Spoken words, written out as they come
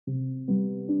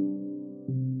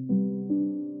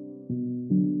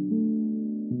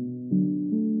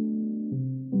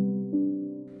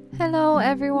Hello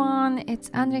everyone, it's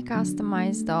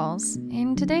Blythe Dolls.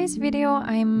 In today's video,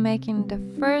 I'm making the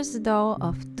first doll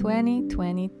of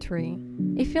 2023.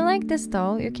 If you like this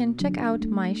doll, you can check out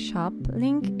my shop,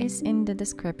 link is in the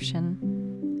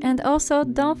description. And also,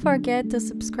 don't forget to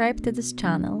subscribe to this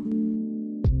channel.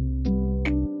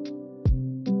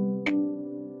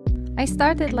 I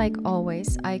started like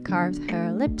always. I carved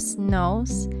her lips,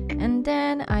 nose, and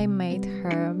then I made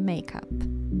her makeup.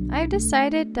 I've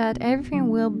decided that everything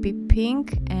will be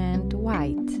pink and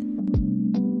white.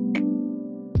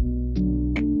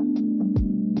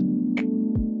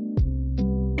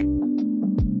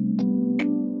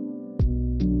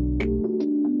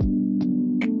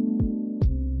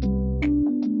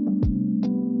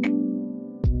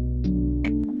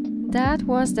 That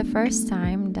was the first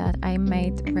time that I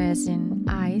made resin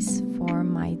eyes for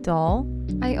my doll.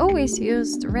 I always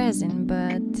used resin,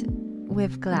 but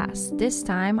with glass. This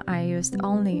time I used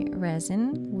only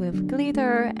resin with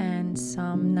glitter and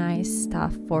some nice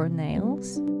stuff for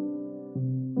nails.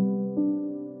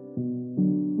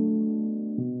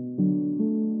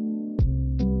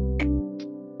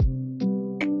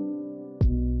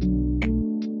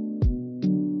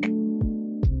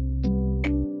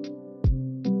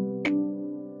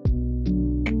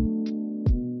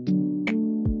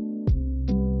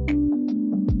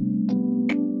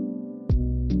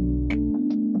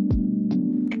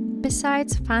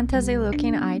 Besides fantasy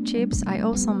looking eye chips, I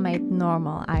also made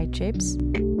normal eye chips.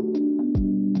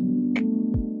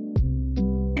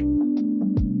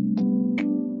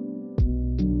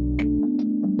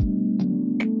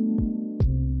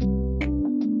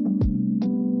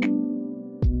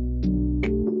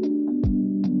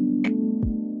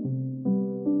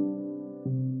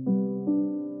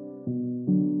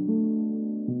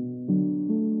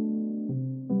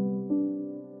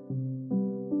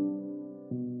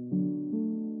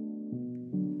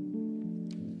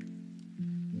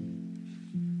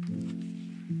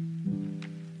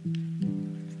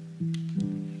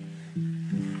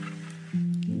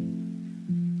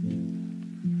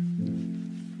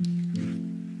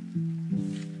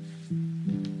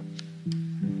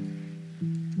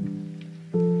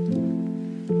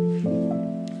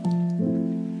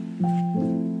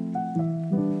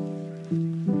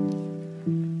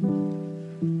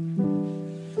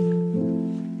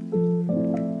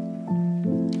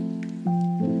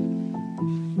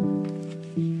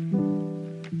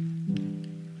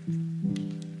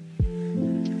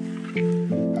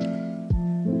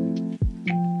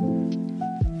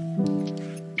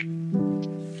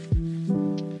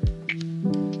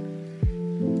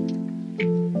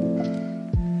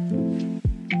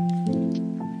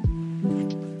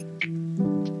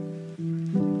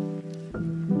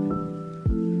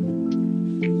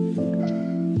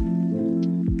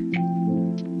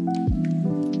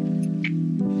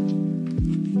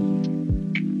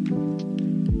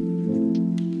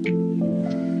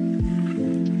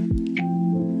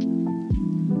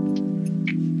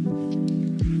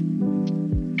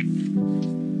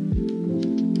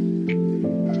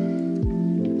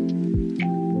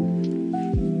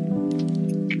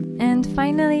 And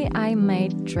finally, I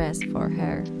made dress for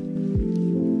her.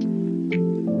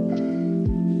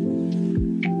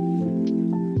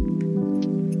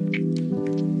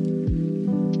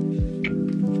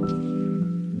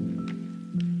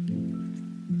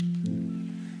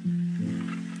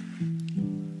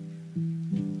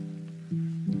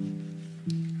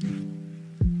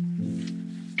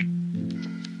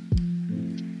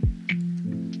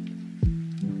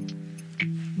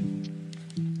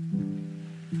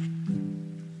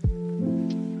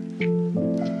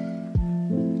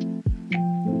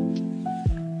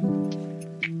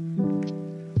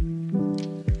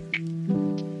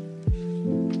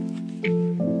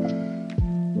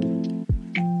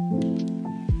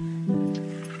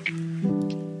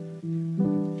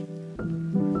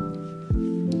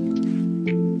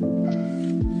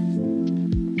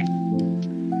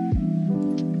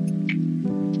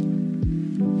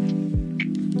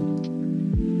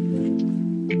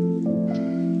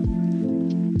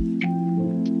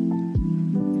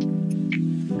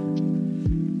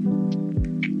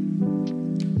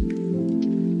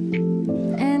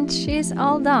 She's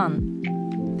all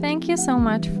done. Thank you so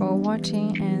much for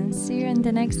watching and see you in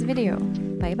the next video.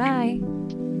 Bye bye!